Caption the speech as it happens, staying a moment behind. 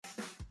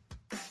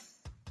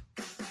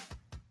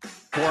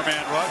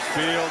Four-man rush.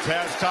 Fields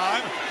has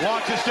time.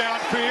 Launches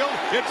downfield.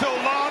 It's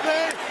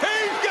Olave.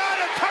 He's got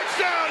a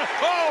touchdown!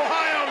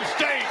 Ohio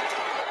State!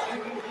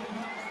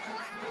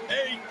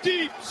 A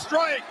deep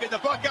strike, and the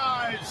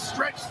Buckeyes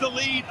stretch the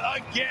lead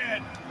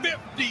again.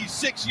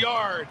 56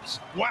 yards.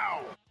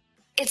 Wow.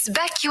 It's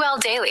BetQL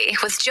Daily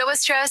with Joe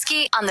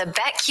Ostrowski on the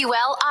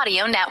BetQL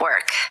Audio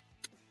Network.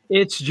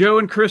 It's Joe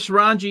and Chris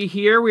Ranji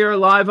here. We are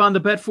live on the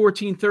Bet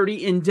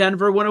 1430 in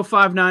Denver,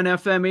 105.9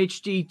 FM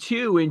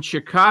HD2 in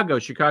Chicago.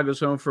 Chicago's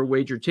home for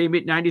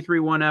Wagertainment,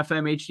 93.1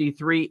 FM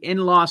HD3 in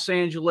Los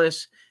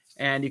Angeles.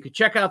 And you can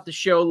check out the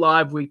show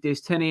live weekdays,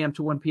 10 a.m.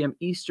 to 1 p.m.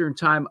 Eastern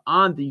time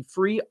on the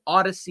free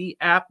Odyssey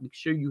app. Make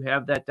sure you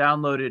have that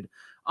downloaded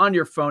on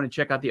your phone and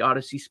check out the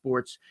Odyssey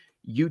Sports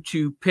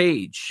YouTube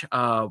page.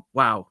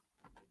 Wow.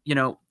 You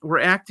know, we're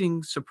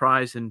acting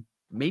surprised, and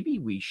maybe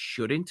we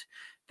shouldn't,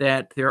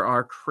 that there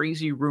are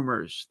crazy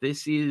rumors.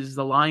 This is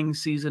the lying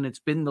season. It's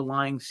been the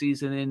lying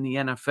season in the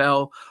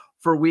NFL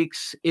for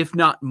weeks, if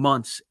not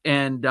months.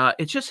 And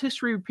it's just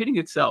history repeating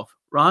itself,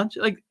 Ron.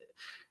 Like,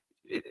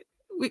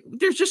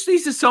 there's just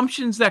these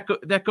assumptions that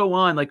go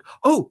on. Like,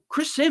 oh,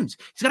 Chris Sims,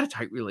 he's got a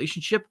tight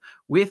relationship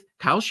with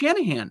Kyle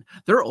Shanahan.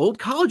 They're old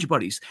college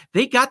buddies.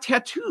 They got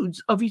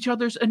tattoos of each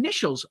other's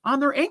initials on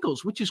their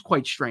ankles, which is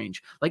quite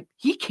strange. Like,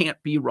 he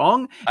can't be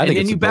wrong. I think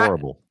it's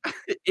adorable.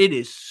 It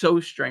is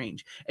so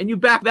strange. And you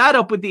back that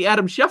up with the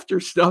Adam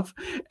Schefter stuff.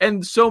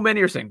 And so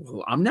many are saying,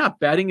 well, I'm not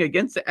betting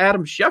against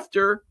Adam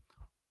Schefter.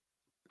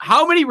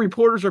 How many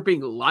reporters are being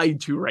lied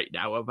to right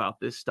now about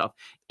this stuff?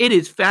 It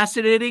is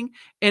fascinating.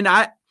 And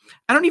I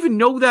don't even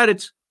know that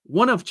it's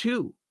one of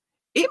two.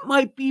 It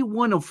might be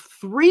one of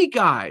three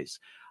guys.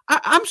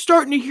 I'm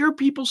starting to hear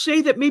people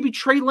say that maybe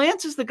Trey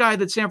Lance is the guy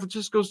that San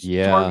Francisco's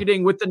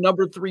targeting with the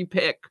number 3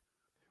 pick.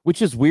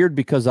 Which is weird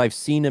because I've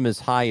seen him as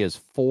high as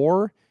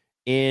 4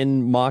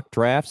 in mock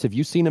drafts. Have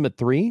you seen him at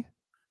 3?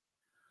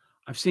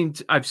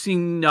 I've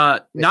seen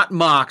not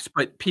mocks,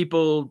 but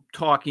people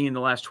talking in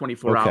the last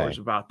 24 hours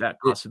about that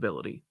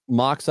possibility.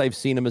 Mocks, I've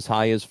seen him as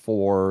high as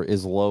 4,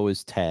 as low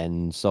as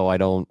 10. So I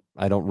don't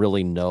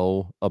really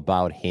know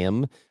about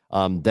him.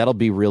 That'll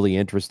be really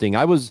interesting.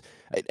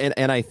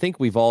 And I think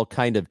we've all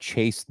kind of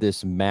chased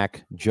this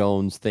Mac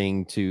Jones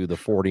thing to the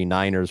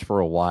 49ers for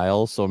a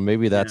while. So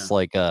maybe that's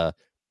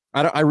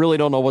I really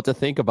don't know what to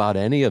think about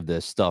any of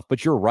this stuff,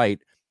 but you're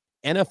right.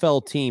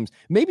 NFL teams,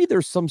 maybe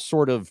there's some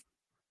sort of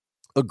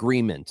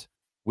agreement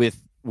with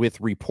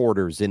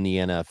reporters in the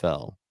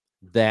NFL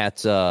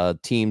that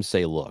teams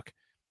say, look,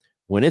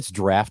 when it's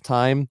draft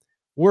time,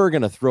 we're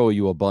going to throw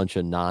you a bunch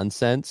of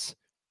nonsense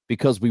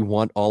because we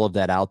want all of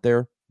that out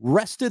there.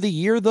 Rest of the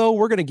year, though,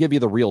 we're going to give you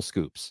the real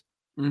scoops.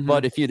 Mm-hmm.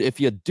 But if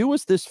you do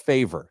us this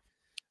favor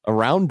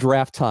around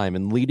draft time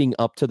and leading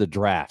up to the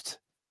draft,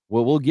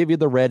 we'll give you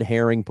the red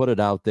herring, put it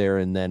out there,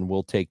 and then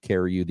we'll take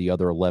care of you the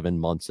other 11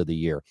 months of the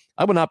year.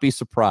 I would not be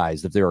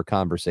surprised if there are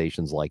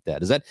conversations like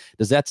that.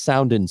 Does that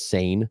sound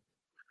insane?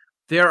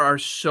 There are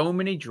so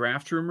many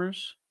draft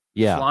rumors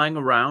flying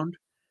around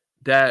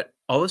that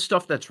all the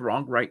stuff that's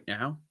wrong right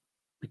now,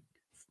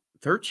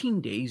 13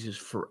 days is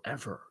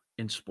forever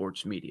in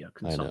sports media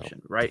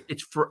consumption, right?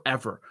 It's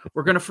forever.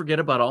 We're going to forget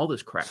about all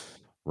this crap.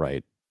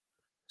 Right.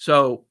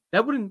 So I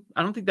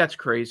don't think that's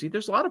crazy.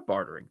 There's a lot of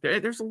bartering.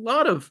 There's a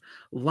lot of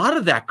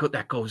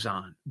that goes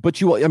on.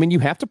 But you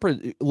have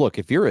to look,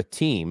 if you're a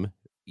team,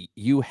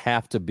 you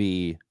have to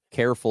be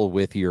careful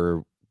with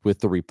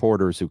the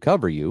reporters who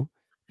cover you,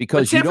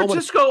 because San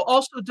Francisco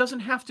also doesn't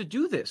have to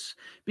do this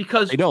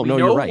because they don't. We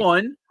know right.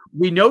 1,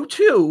 we know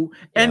 2,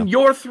 and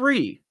you're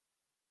 3.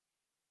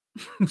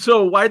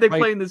 So why are they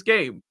playing this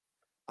game?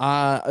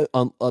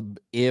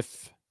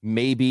 If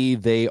maybe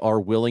they are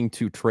willing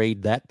to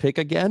trade that pick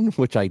again,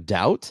 which I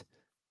doubt,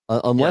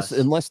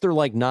 unless they're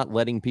like not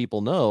letting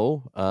people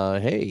know,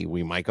 hey,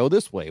 we might go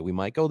this way, we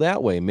might go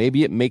that way.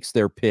 Maybe it makes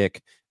their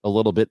pick a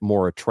little bit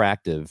more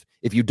attractive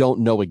if you don't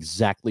know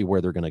exactly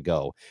where they're going to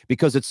go,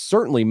 because it's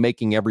certainly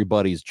making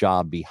everybody's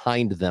job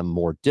behind them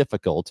more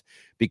difficult,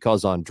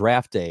 because on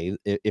draft day,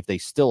 if they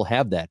still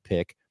have that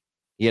pick,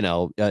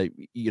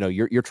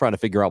 you're trying to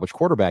figure out which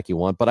quarterback you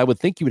want, but I would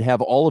think you would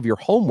have all of your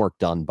homework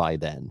done by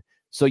then.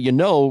 So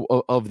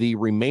of the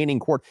remaining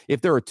quarter,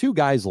 if there are 2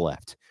 guys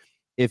left,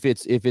 if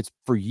it's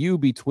for you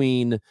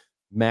between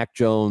Mac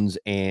Jones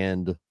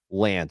and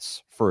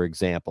Lance, for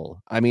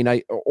example,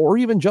 or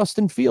even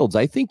Justin Fields,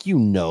 I think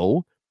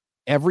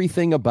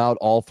everything about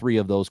all 3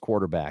 of those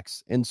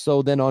quarterbacks. And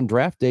so then on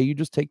draft day, you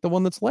just take the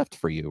one that's left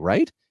for you,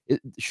 right?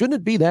 Shouldn't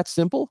it be that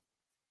simple?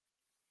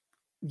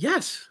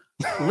 Yes.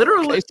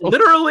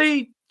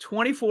 Literally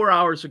 24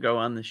 hours ago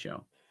on the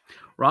show,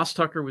 Ross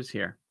Tucker was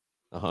here.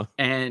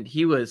 And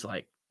he was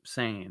like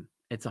saying,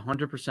 it's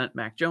 100%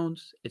 Mac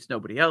Jones. It's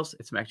nobody else.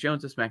 It's Mac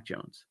Jones. It's Mac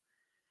Jones.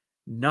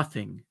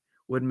 Nothing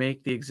would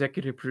make the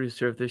executive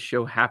producer of this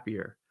show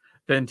happier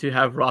than to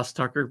have Ross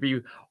Tucker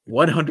be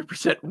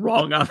 100%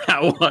 wrong on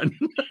that one.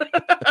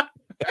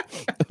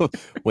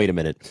 Wait a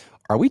minute.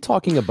 Are we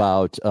talking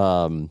about,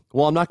 I'm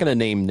not going to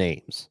name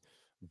names,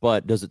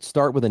 but does it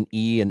start with an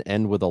E and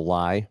end with a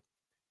lie?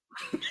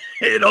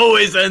 It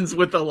always ends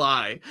with a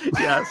lie.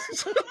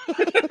 Yes.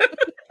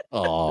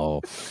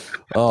 Oh,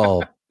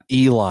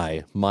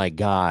 Eli, my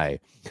guy.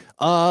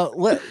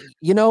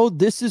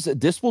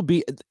 This will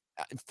be,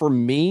 for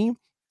me,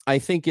 I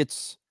think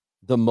it's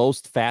the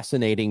most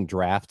fascinating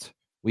draft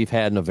we've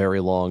had in a very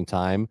long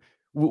time,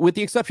 with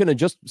the exception of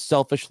just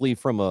selfishly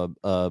from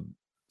a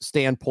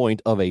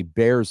standpoint of a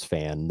Bears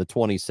fan. The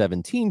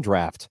 2017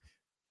 draft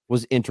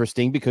was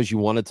interesting because you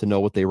wanted to know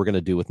what they were going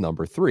to do with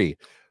number 3.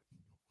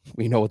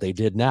 We know what they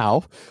did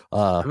now.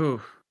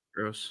 Ooh,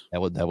 gross.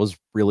 That was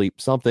really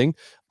something.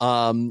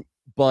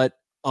 But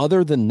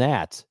other than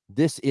that,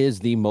 this is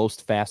the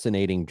most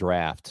fascinating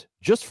draft,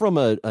 just from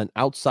an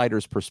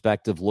outsider's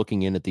perspective,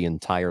 looking in at the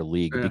entire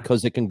league,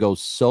 because it can go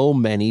so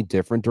many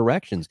different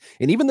directions.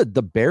 And even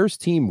the Bears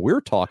team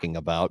we're talking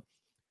about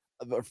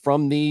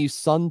from the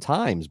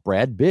Sun-Times,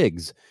 Brad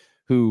Biggs,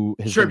 who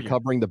has been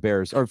covering the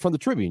Bears, or from the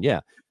Tribune,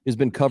 has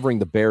been covering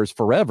the Bears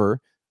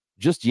forever,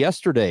 just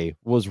yesterday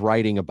was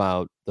writing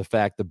about the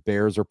fact the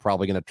Bears are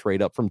probably going to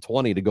trade up from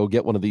 20 to go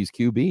get one of these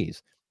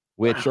QBs,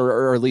 which,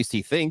 or at least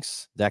he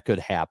thinks that could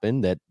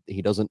happen, that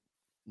he doesn't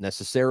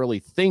necessarily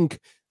think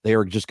they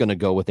are just going to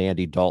go with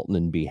Andy Dalton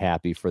and be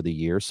happy for the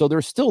year. So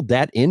there's still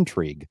that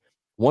intrigue,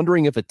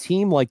 wondering if a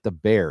team like the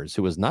Bears,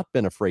 who has not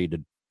been afraid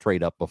to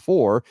trade up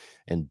before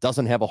and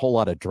doesn't have a whole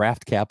lot of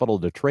draft capital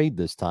to trade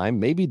this time,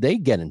 maybe they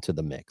get into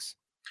the mix.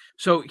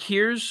 So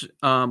here's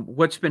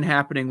what's been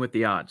happening with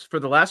the odds. For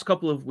the last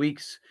couple of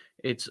weeks,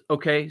 it's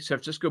okay, San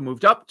Francisco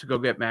moved up to go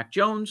get Mac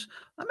Jones.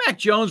 Mac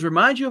Jones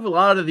reminds you of a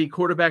lot of the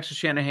quarterbacks that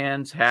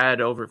Shanahan's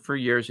had over for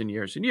years and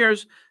years and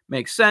years.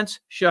 Makes sense.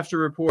 Schefter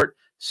report.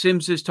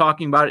 Sims is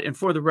talking about it. And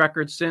for the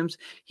record, Sims,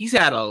 he's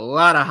had a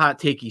lot of hot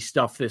takey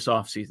stuff this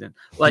offseason.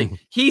 Like,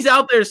 he's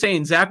out there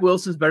saying Zach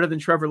Wilson's better than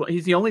Trevor.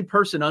 He's the only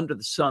person under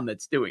the sun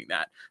that's doing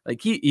that.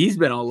 Like, he's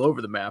been all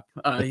over the map.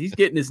 He's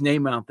getting his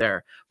name out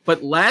there.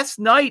 But last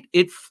night,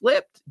 it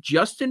flipped.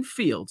 Justin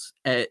Fields,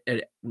 at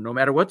no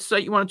matter what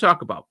site you want to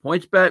talk about,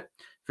 PointsBet,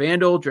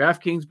 FanDuel,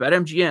 DraftKings,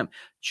 BetMGM,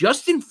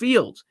 Justin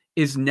Fields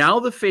is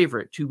now the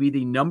favorite to be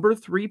the number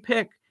 3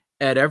 pick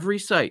at every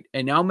site.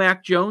 And now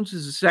Mac Jones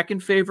is the second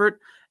favorite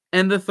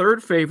and the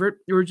third favorite.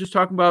 You were just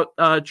talking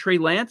about Trey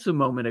Lance a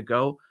moment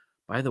ago.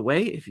 By the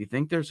way, if you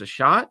think there's a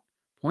shot,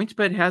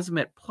 PointsBet has him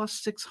at plus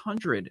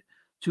 600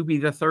 to be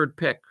the third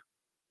pick.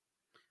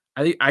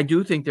 I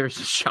do think there's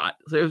a shot.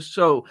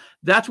 So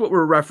that's what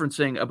we're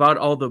referencing about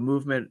all the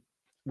movement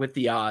with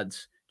the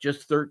odds,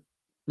 just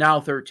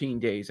now 13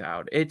 days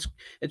out. It's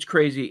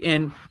crazy.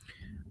 And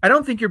I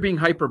don't think you're being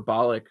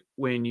hyperbolic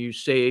when you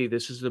say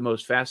this is the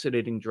most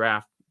fascinating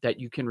draft that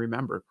you can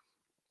remember,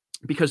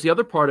 because the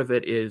other part of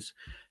it is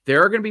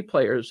there are going to be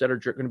players that are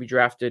going to be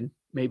drafted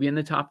maybe in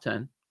the top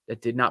 10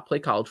 that did not play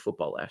college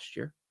football last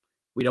year.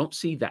 We don't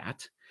see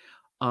that.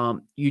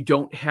 You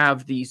don't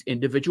have these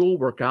individual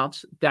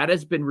workouts that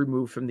has been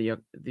removed from the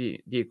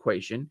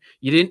equation.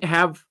 You didn't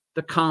have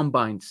the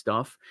combine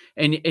stuff,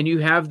 and you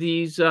have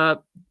these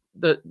the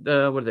what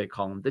do they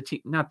call them? The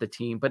team, not the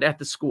team, but at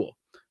the school,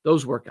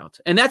 those workouts,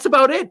 and that's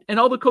about it. And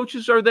all the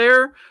coaches are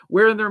there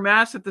wearing their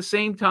masks at the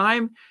same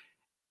time.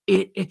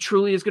 It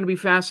truly is going to be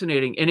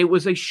fascinating. And it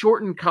was a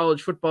shortened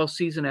college football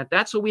season at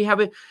that. So we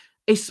have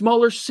a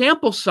smaller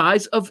sample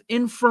size of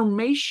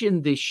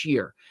information this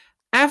year.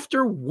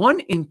 After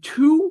 1 and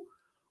 2,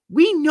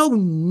 we know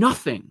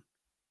nothing.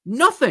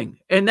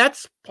 And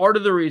that's part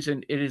of the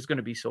reason it is going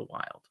to be so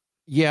wild.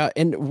 Yeah.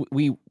 And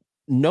we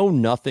know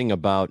nothing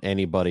about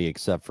anybody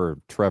except for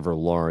Trevor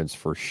Lawrence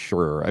for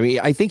sure. I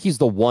mean, I think he's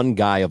the one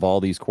guy of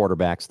all these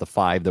quarterbacks, the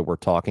 5 that we're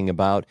talking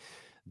about,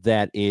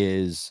 that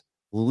is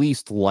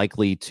least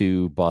likely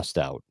to bust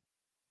out,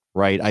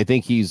 right? I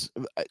think he's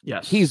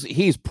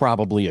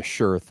probably a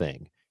sure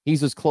thing.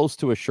 He's as close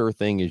to a sure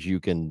thing as you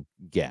can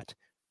get.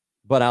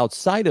 But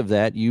outside of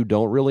that, you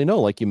don't really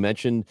know. Like you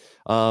mentioned,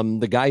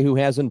 the guy who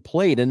hasn't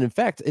played, and in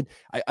fact,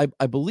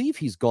 I believe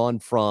he's gone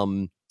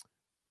from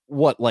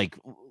what, like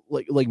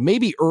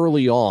maybe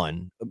early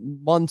on,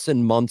 months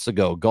and months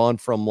ago, gone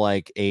from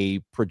like a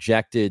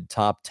projected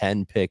top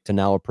 10 pick to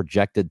now a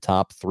projected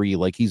top 3.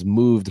 Like he's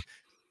moved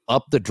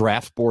up the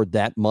draft board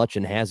that much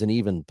and hasn't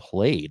even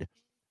played.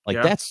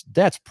 Like that's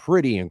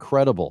pretty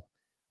incredible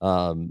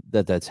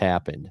that's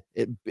happened.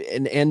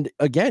 And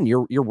again,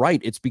 you're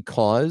right. It's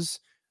because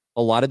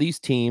a lot of these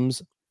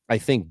teams, I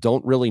think,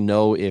 don't really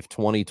know if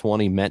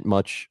 2020 meant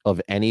much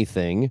of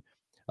anything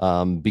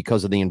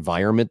because of the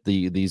environment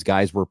these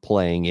guys were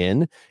playing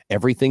in.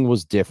 Everything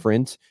was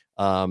different.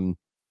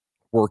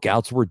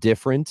 Workouts were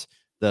different.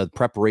 The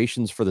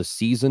preparations for the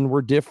season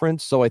were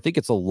different. So I think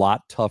it's a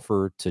lot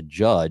tougher to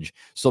judge.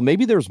 So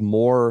maybe there's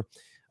more,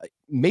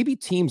 maybe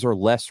teams are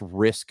less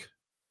risk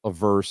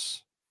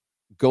averse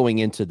going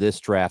into this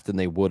draft than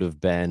they would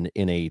have been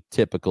in a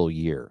typical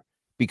year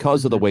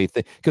because of the way,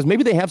 because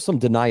maybe they have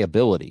some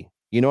deniability.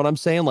 You know what I'm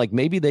saying? Like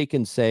maybe they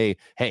can say,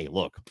 hey,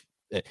 look,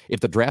 if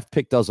the draft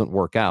pick doesn't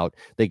work out,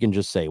 they can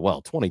just say,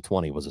 well,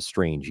 2020 was a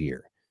strange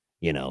year.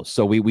 You know,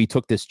 so we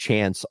took this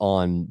chance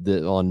on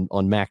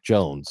Mac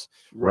Jones,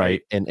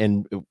 right?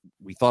 And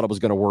we thought it was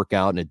going to work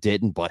out and it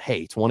didn't, but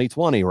hey,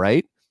 2020,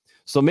 right?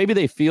 So maybe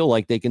they feel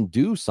like they can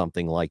do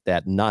something like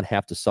that and not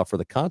have to suffer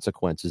the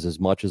consequences as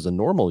much as a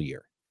normal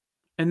year.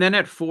 And then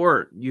at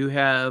 4, you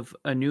have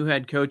a new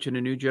head coach and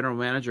a new general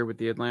manager with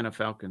the Atlanta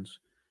Falcons.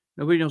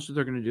 Nobody knows what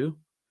they're going to do.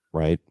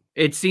 Right.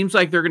 It seems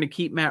like they're going to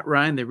keep Matt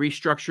Ryan. They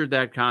restructured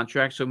that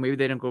contract, so maybe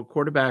they don't go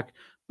quarterback.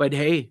 But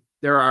hey,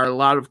 there are a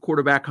lot of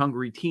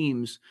quarterback-hungry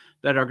teams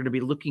that are going to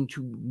be looking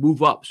to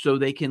move up so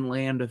they can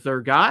land a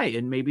third guy,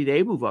 and maybe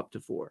they move up to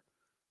 4.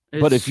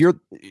 But if you're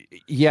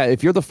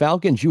the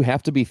Falcons, you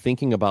have to be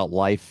thinking about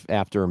life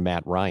after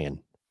Matt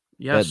Ryan.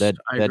 Yes, that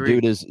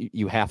dude is,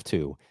 you have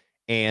to.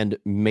 And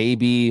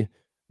maybe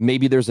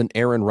there's an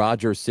Aaron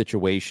Rodgers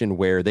situation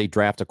where they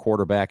draft a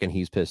quarterback and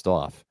he's pissed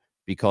off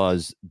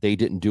because they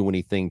didn't do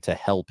anything to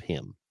help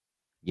him.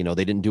 They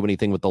didn't do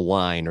anything with the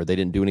line, or they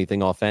didn't do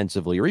anything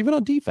offensively or even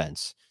on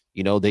defense.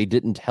 They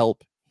didn't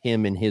help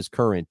him in his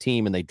current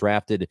team, and they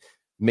drafted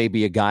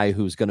maybe a guy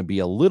who's going to be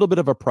a little bit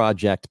of a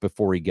project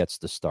before he gets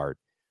to start.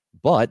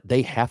 But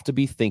they have to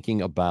be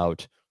thinking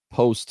about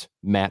post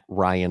Matt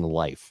Ryan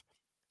life.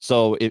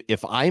 So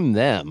if I'm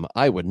them,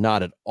 I would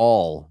not at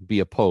all be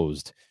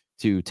opposed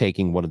to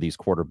taking one of these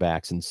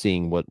quarterbacks and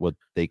seeing what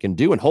they can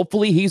do. And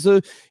hopefully he's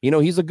a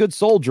good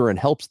soldier and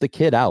helps the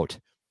kid out,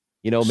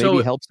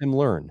 maybe helps him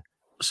learn.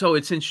 So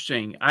it's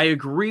interesting. I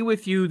agree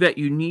with you that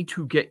you need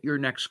to get your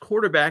next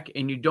quarterback,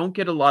 and you don't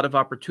get a lot of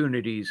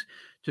opportunities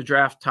to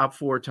draft top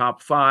 4,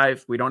 top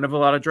 5. We don't have a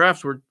lot of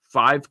drafts where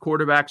 5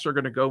 quarterbacks are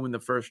going to go in the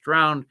first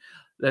round.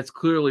 That's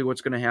clearly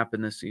what's going to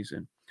happen this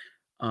season.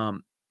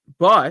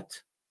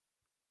 But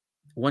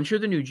once you're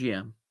the new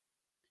GM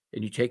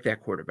and you take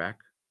that quarterback,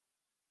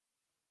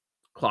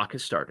 clock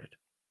has started,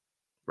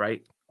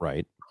 right?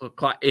 Right.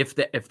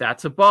 If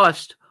that's a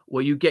bust,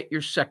 well, you get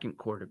your second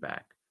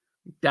quarterback.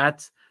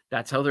 That's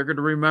how they're going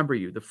to remember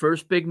you. The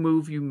first big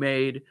move you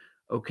made,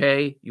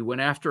 okay, you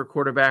went after a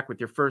quarterback with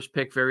your first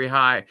pick very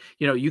high.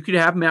 You could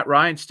have Matt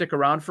Ryan stick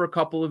around for a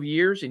couple of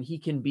years and he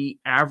can be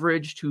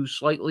average to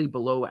slightly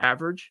below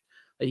average.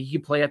 He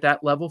can play at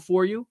that level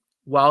for you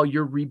while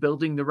you're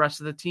rebuilding the rest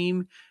of the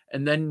team.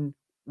 And then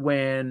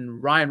when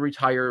Ryan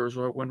retires,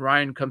 or when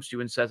Ryan comes to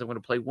you and says, I'm going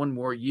to play one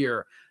more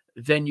year,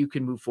 then you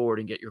can move forward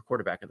and get your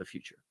quarterback of the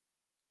future.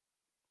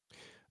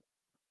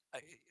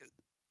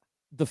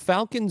 The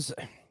Falcons,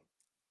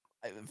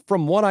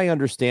 from what I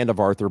understand of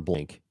Arthur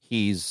Blank,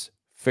 he's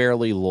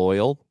fairly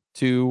loyal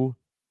to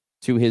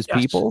his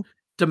people.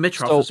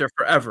 Dimitrov was there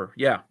forever.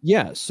 Yeah.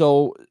 Yeah.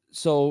 So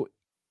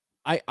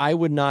I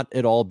would not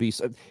at all be.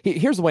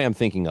 Here's the way I'm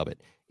thinking of it.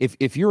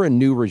 If you're a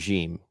new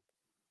regime,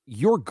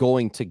 you're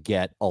going to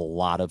get a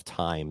lot of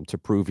time to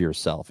prove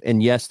yourself.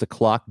 And yes, the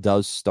clock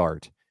does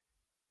start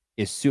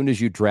as soon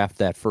as you draft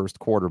that first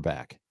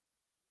quarterback.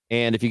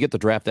 And if you get to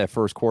draft that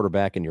first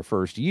quarterback in your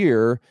first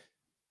year,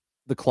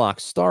 the clock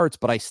starts,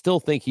 but I still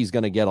think he's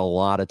going to get a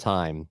lot of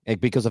time,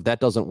 because if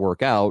that doesn't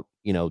work out,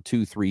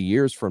 2-3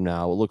 years from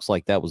now, it looks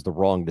like that was the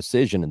wrong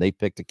decision and they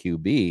picked a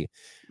QB.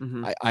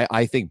 Mm-hmm.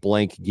 I think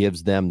Blank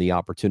gives them the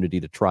opportunity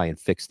to try and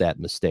fix that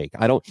mistake.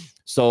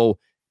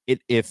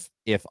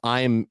 If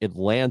I'm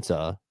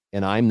Atlanta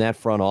and I'm that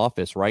front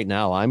office right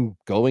now, I'm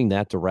going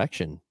that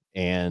direction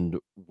and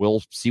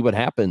we'll see what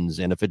happens.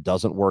 And if it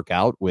doesn't work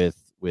out with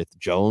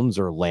Jones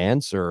or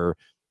Lance or,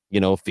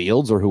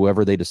 Fields or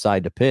whoever they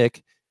decide to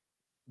pick,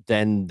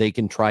 then they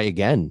can try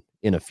again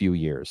in a few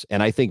years.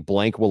 And I think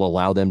Blank will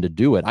allow them to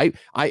do it.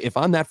 If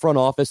I'm that front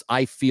office,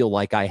 I feel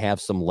like I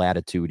have some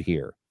latitude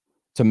here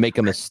to make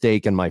a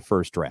mistake in my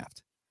first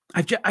draft.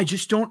 I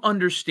just don't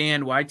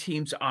understand why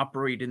teams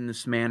operate in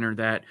this manner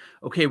that,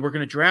 okay, we're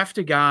going to draft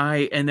a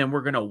guy and then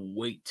we're going to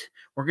wait.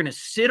 We're going to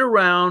sit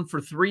around for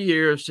 3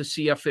 years to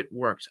see if it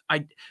works.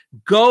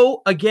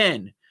 Go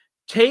again.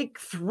 Take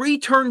 3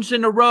 turns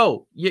in a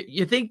row.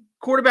 You think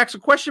quarterback's a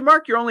question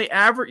mark? You're only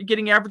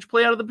getting average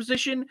play out of the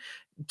position.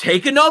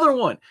 Take another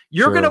one.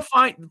 You're going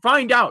to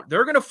find out.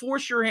 They're going to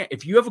force your hand.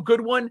 If you have a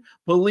good one,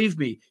 believe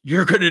me,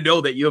 you're going to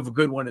know that you have a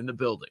good one in the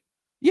building.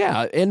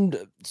 Yeah,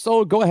 and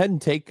so go ahead and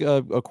take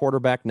a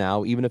quarterback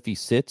now. Even if he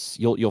sits,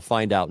 you'll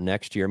find out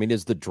next year. I mean,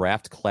 is the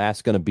draft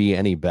class going to be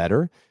any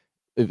better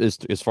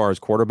as far as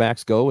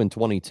quarterbacks go in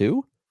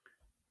 22?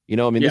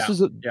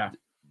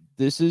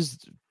 This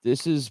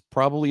is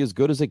probably as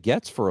good as it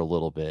gets for a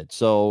little bit.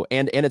 So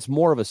and it's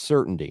more of a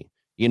certainty.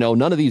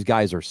 None of these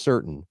guys are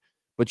certain,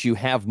 but you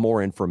have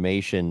more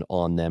information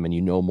on them and you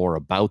know more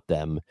about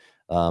them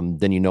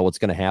then you know what's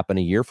going to happen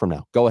a year from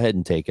now. Go ahead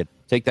and take it.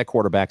 Take that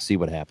quarterback, see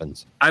what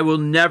happens. I will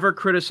never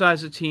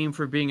criticize a team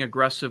for being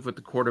aggressive with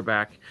the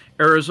quarterback.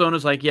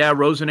 Arizona's like, yeah,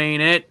 Rosen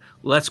ain't it.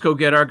 Let's go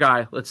get our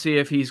guy. Let's see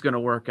if he's going to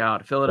work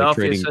out.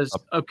 Philadelphia says,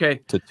 okay.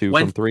 To 2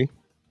 from 3?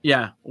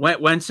 Yeah.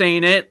 Wentz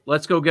ain't it.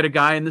 Let's go get a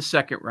guy in the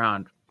second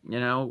round.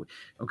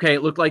 Okay,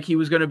 it looked like he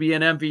was going to be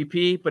an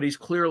MVP, but he's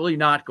clearly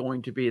not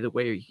going to be the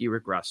way he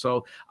regressed.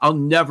 So I'll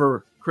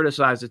never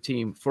criticize a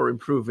team for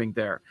improving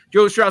there.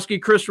 Joe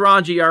Ostrowski, Chris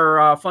Ranji,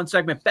 our fun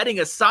segment, Betting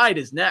Aside,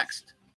 is next.